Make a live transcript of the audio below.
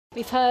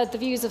We've heard the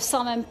views of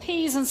some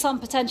MPs and some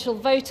potential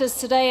voters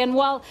today, and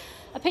while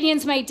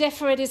opinions may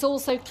differ, it is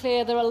also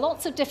clear there are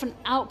lots of different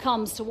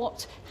outcomes to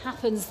what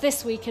happens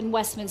this week in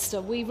Westminster.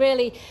 We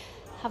really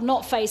have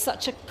not faced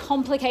such a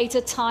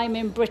complicated time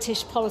in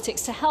British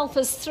politics. To help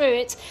us through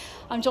it,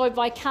 I'm joined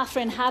by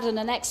Catherine Haddon,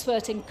 an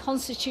expert in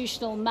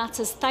constitutional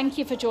matters. Thank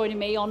you for joining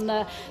me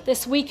on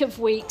this week of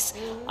weeks.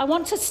 I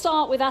want to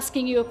start with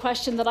asking you a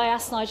question that I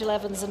asked Nigel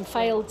Evans and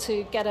failed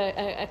to get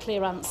a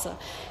clear answer.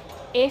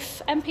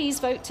 If MPs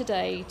vote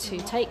today to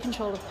take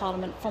control of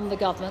Parliament from the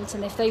government,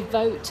 and if they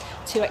vote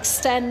to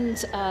extend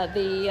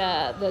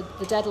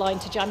the deadline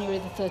to January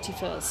the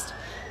 31st,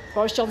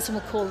 Boris Johnson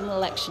will call an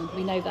election.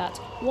 We know that.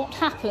 What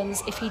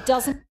happens if he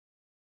doesn't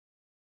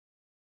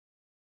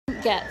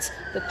get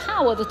the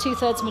power, the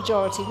two-thirds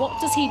majority?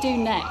 What does he do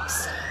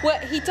next? Well,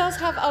 he does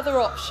have other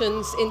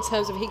options in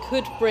terms of he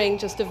could bring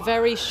just a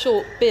very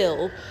short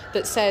bill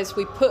that says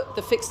we put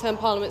the Fixed Term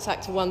Parliaments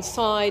Act to one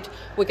side,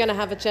 we're going to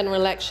have a general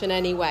election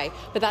anyway.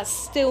 But that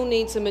still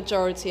needs a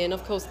majority, and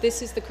of course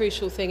this is the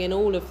crucial thing in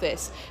all of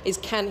this, is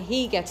can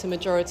he get a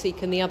majority,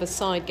 can the other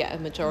side get a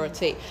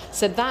majority?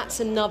 So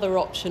that's another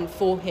option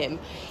for him.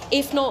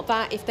 If not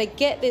that, if they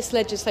get this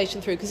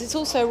legislation through, because it's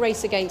also a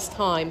race against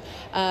time,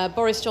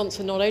 Boris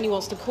Johnson not only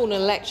wants to call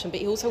an election, but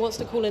he also wants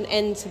to call an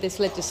end to this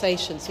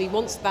legislation. So he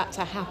wants that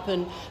to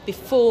happen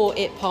before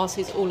it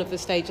passes all of the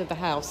stage of the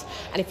House.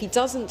 And if he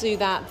doesn't do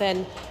that,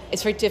 then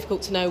it's very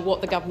difficult to know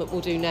what the government will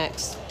do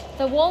next.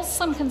 There was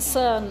some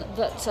concern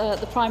that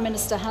the Prime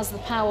Minister has the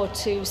power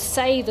to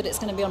say that it's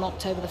going to be on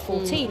October the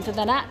 14th and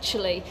then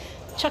actually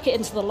chuck it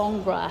into the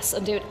long grass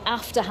and do it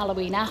after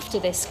Halloween, after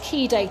this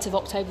key date of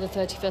October the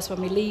 31st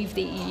when we leave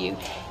the EU.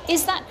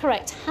 Is that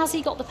correct? Has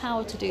he got the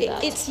power to do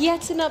that? It's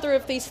yet another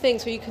of these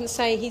things where you can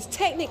say he's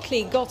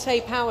technically got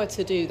a power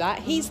to do that.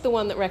 He's the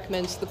one that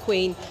recommends to the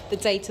Queen the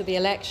date of the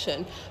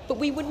election. But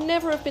we would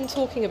never have been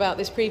talking about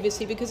this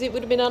previously because it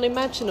would have been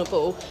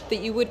unimaginable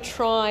that you would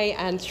try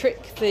and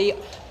trick the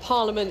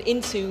Parliament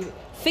into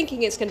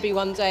thinking it's going to be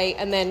one day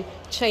and then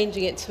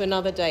changing it to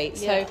another date.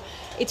 Yeah. So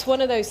it's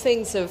one of those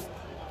things of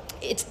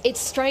it's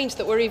strange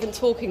that we're even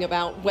talking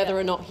about whether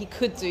or not he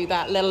could do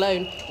that, let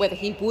alone whether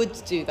he would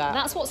do that.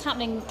 That's what's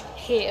happening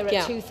here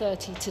at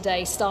 2:30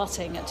 today,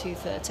 starting at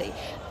 2:30.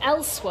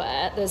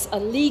 Elsewhere, there's a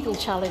legal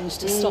challenge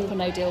to stop a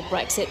no-deal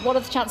Brexit. What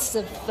are the chances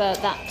of that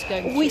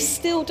going through? We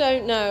still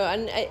don't know,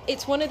 and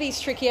it's one of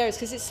these tricky areas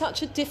because it's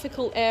such a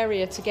difficult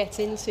area to get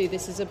into.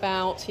 This is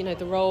about, you know,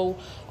 the role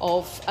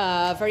of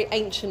very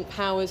ancient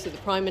powers that the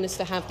Prime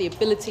Minister have, the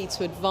ability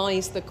to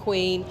advise the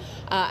Queen,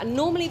 and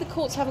normally the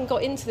courts haven't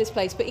got into this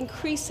place, but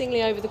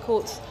increasingly over the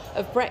course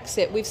of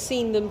Brexit, we've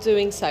seen them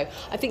doing so.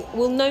 I think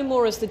we'll know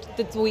more as the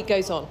week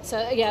goes on.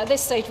 So, yeah, at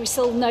this stage, we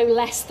still know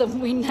less than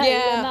we know,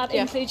 and that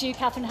yeah. includes you,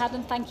 Catherine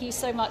Haddon. Thank you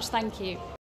so much. Thank you.